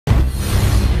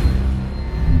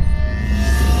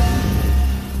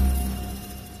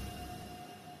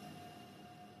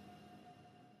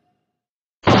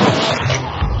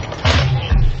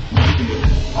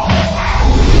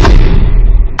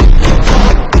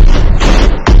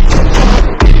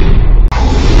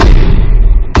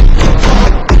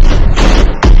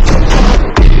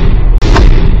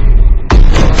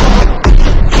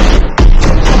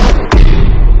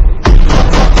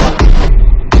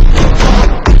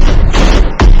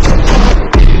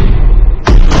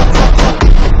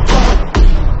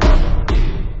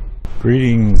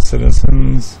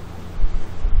citizens.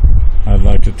 I'd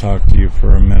like to talk to you for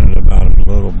a minute about a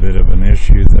little bit of an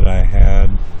issue that I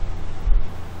had.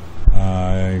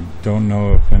 I don't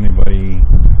know if anybody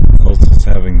else is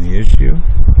having the issue.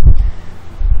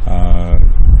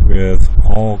 With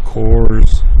all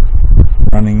cores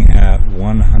running at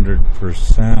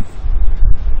 100%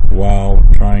 while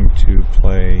trying to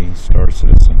play Star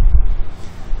Citizen.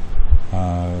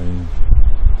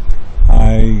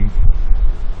 I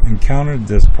encountered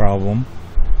this problem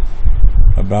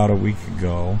about a week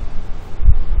ago,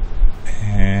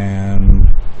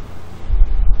 and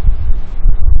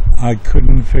I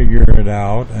couldn't figure it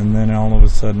out, and then all of a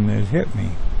sudden it hit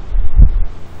me.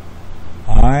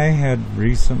 I had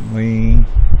recently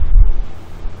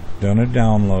done a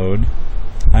download.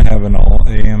 I have an all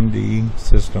AMD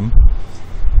system,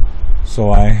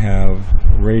 so I have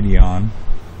Radeon,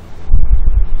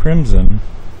 Crimson,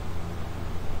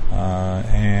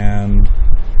 and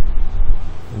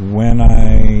when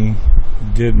I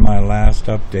did my last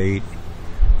update,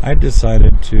 I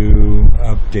decided to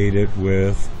update it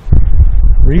with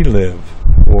RELIVE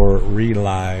or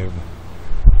RELIVE.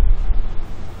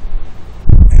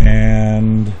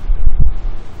 And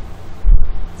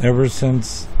ever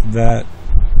since that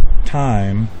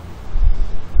time,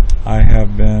 I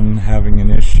have been having an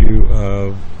issue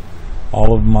of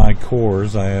all of my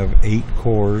cores. I have 8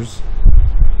 cores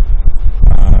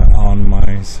on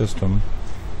my system.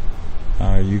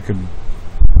 You could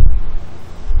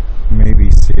maybe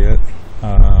see it,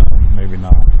 maybe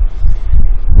not,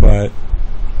 but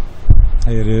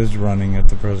it is running at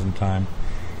the present time.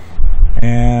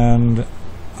 And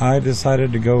I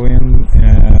decided to go in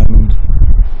and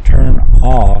turn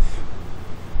off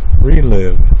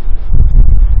RELIVE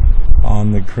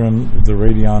on the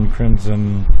Radeon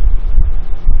Crimson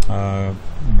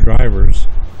drivers,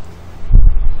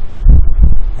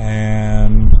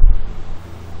 and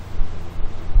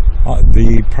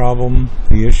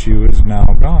the issue is now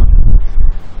gone.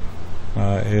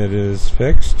 It is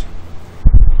fixed.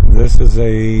 This is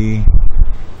a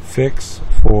fix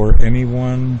for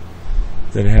anyone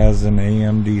that has an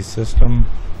AMD system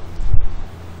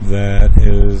that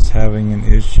is having an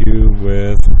issue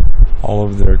with all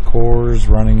of their cores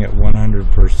running at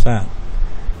 100%.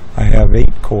 I have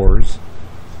 8 cores.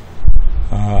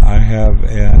 I have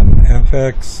an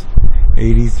FX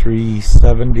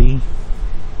 8370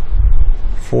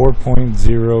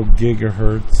 4.0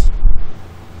 gigahertz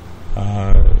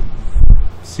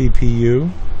CPU,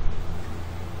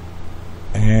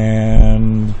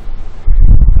 and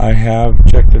I have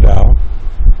checked it out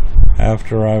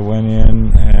after I went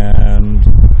in and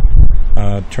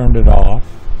turned it off.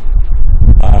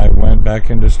 I went back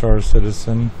into Star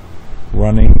Citizen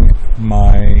running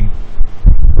my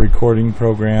recording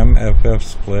program FF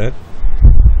Split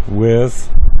with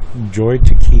Joy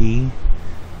to Key,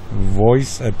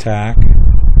 Voice Attack,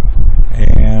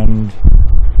 and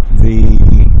the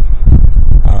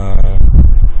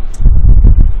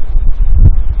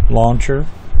launcher,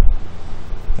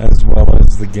 as well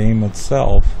as the game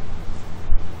itself,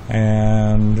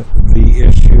 and the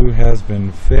issue has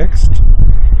been fixed.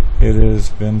 It has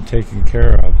been taken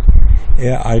care of.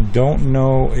 I don't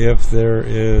know if there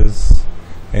is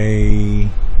a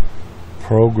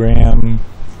program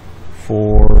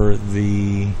for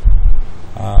the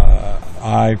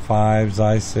i5s,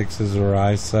 i6s, or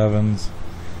i7s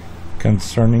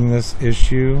concerning this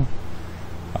issue.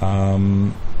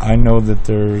 I know that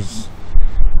there's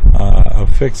a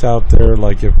fix out there,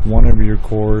 like if one of your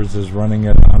cores is running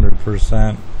at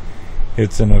 100%,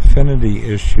 it's an affinity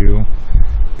issue,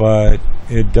 but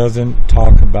it doesn't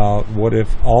talk about what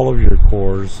if all of your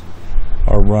cores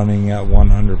are running at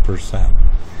 100%.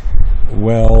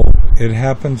 Well, it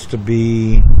happens to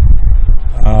be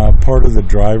part of the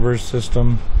driver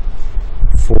system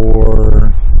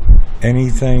for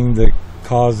anything that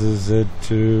causes it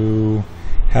to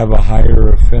have a higher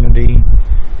affinity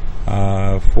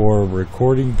for a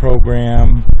recording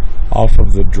program off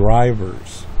of the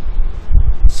drivers.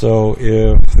 So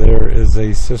if there is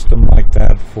a system like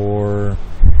that for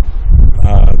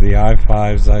the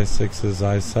i5s, i6s,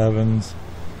 i7s,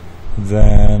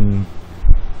 then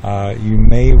you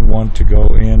may want to go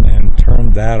in and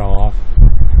turn that off.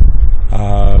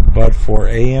 But for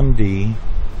AMD,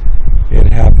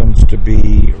 it happens to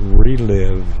be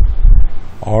RELIVE,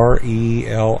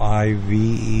 RELIVE,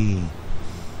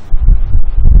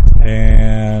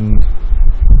 and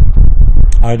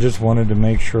I just wanted to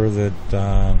make sure that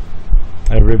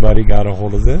everybody got a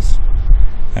hold of this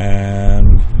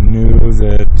and knew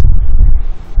that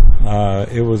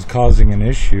it was causing an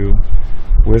issue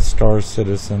with Star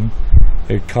Citizen.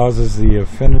 It causes the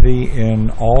affinity in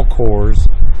all cores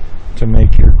to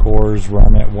make your cores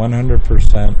run at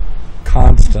 100%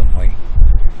 constantly.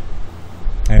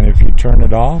 And if you turn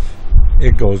it off,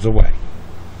 it goes away.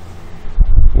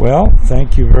 Well,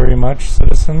 thank you very much,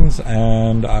 citizens,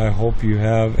 and I hope you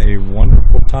have a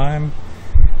wonderful time,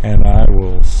 and I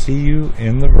will see you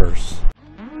in the verse.